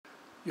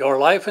Your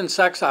Life in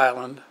Sex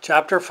Island,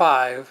 Chapter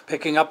 5,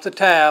 picking up the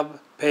tab,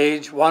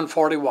 page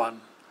 141.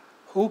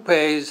 Who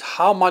pays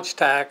how much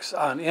tax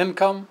on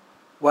income,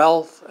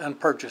 wealth, and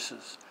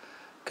purchases?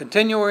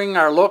 Continuing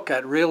our look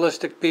at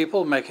realistic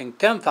people making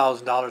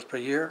 $10,000 per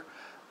year,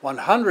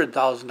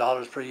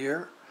 $100,000 per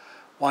year,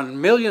 $1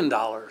 million,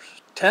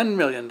 $10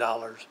 million,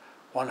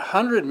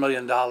 $100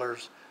 million,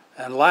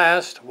 and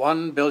last,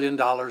 $1 billion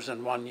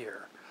in 1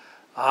 year.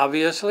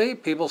 Obviously,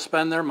 people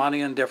spend their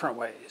money in different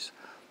ways.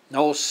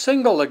 No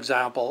single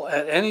example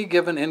at any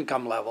given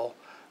income level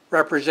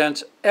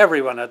represents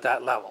everyone at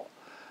that level.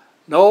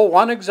 No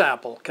one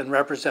example can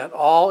represent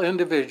all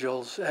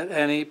individuals at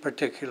any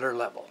particular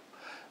level.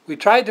 We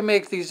tried to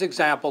make these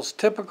examples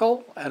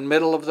typical and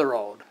middle of the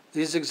road.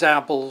 These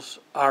examples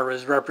are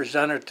as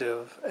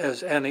representative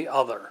as any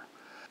other.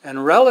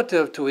 And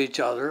relative to each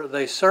other,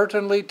 they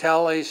certainly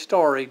tell a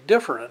story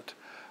different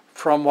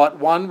from what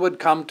one would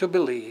come to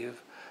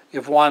believe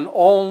if one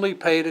only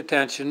paid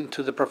attention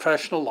to the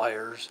professional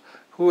liars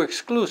who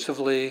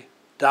exclusively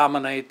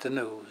dominate the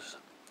news.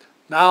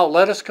 Now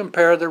let us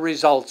compare the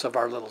results of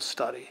our little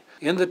study.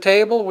 In the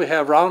table we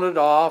have rounded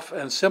off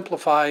and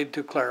simplified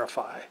to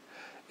clarify.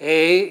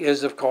 A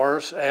is of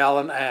course Al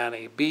and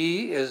Annie,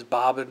 B is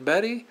Bob and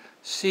Betty,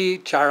 C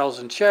Charles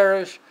and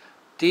Cherish,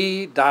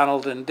 D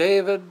Donald and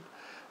David,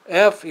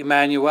 F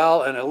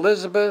Emmanuel and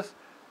Elizabeth,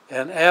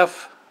 and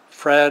F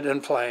Fred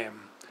and Flame.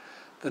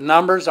 The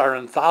numbers are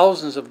in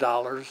thousands of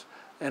dollars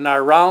and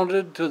are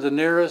rounded to the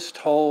nearest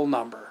whole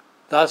number.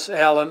 Thus,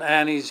 Al and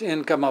Annie's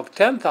income of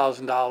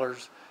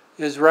 $10,000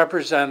 is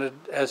represented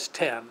as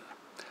 10.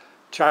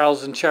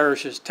 Charles and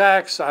Cherish's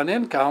tax on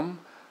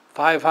income,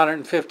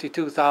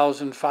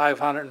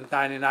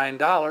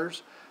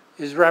 $552,599,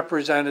 is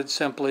represented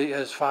simply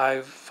as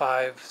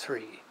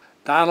 553.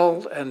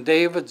 Donald and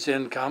David's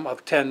income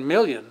of $10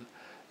 million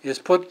is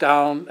put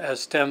down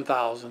as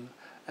 10,000,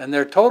 and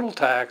their total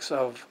tax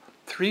of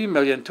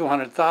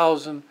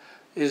 $3,200,000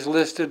 is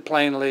listed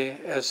plainly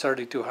as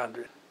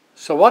 3,200.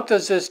 So what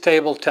does this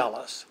table tell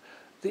us?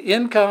 The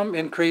income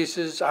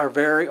increases are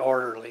very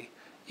orderly,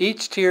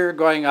 each tier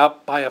going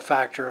up by a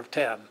factor of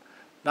 10.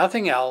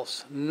 Nothing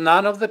else,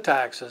 none of the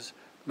taxes,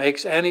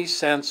 makes any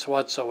sense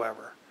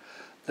whatsoever.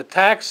 The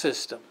tax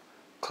system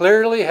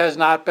clearly has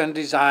not been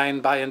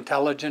designed by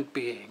intelligent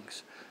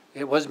beings.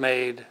 It was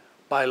made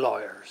by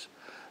lawyers.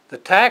 The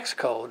tax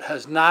code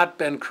has not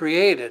been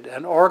created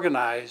and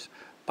organized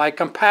by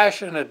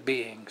compassionate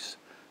beings.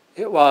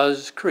 It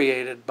was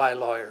created by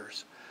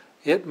lawyers.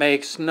 It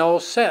makes no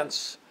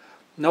sense.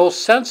 No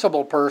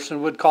sensible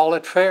person would call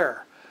it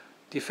fair.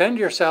 Defend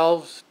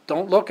yourselves.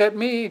 Don't look at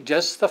me,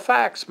 just the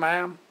facts,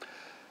 ma'am.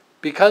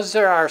 Because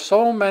there are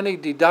so many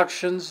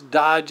deductions,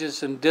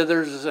 dodges, and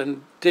dithers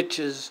and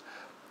ditches,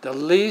 the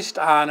least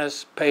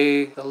honest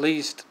pay the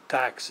least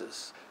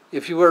taxes.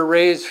 If you were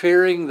raised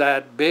fearing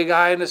that big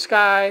eye in the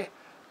sky,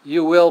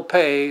 you will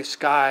pay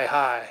sky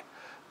high.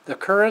 The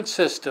current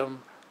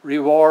system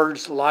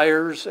rewards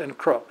liars and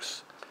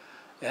crooks.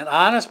 An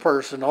honest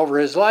person over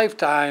his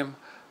lifetime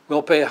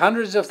will pay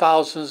hundreds of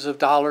thousands of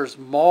dollars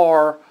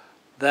more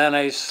than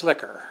a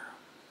slicker.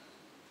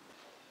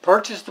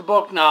 Purchase the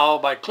book now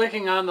by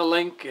clicking on the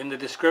link in the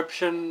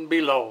description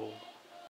below.